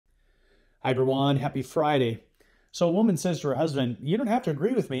Hi, everyone. Happy Friday. So, a woman says to her husband, "You don't have to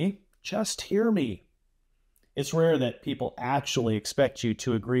agree with me, just hear me." It's rare that people actually expect you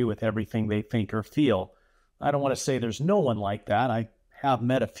to agree with everything they think or feel. I don't want to say there's no one like that. I have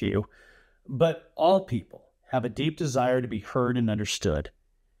met a few. But all people have a deep desire to be heard and understood.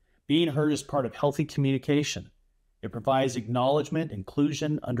 Being heard is part of healthy communication. It provides acknowledgement,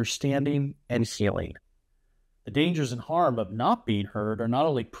 inclusion, understanding, and healing. The dangers and harm of not being heard are not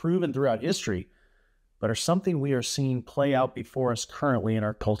only proven throughout history, but are something we are seeing play out before us currently in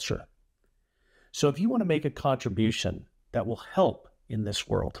our culture. So if you want to make a contribution that will help in this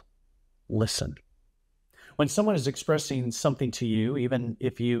world, listen. When someone is expressing something to you, even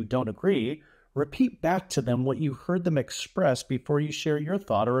if you don't agree, repeat back to them what you heard them express before you share your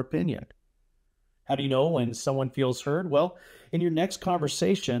thought or opinion. How do you know when someone feels heard? Well, in your next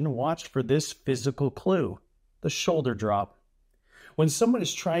conversation, watch for this physical clue: the shoulder drop. When someone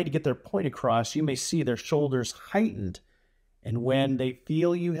is trying to get their point across, you may see their shoulders heightened. And when they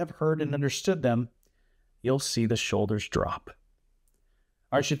feel you have heard and understood them, you'll see the shoulders drop.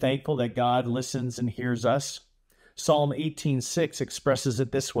 Aren't you thankful that God listens and hears us? Psalm 18:6 expresses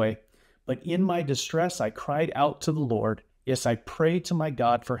it this way: "But in my distress I cried out to the Lord. Yes, I prayed to my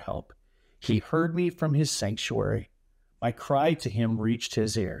God for help. He heard me from his sanctuary. My cry to him reached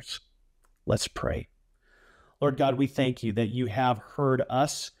his ears." Let's pray. Lord God, we thank you that you have heard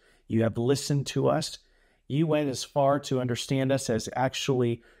us. You have listened to us. You went as far to understand us as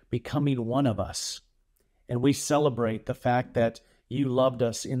actually becoming one of us. And we celebrate the fact that you loved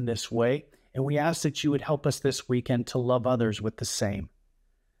us in this way. And we ask that you would help us this weekend to love others with the same.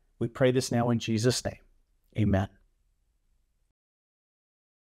 We pray this now in Jesus' name. Amen.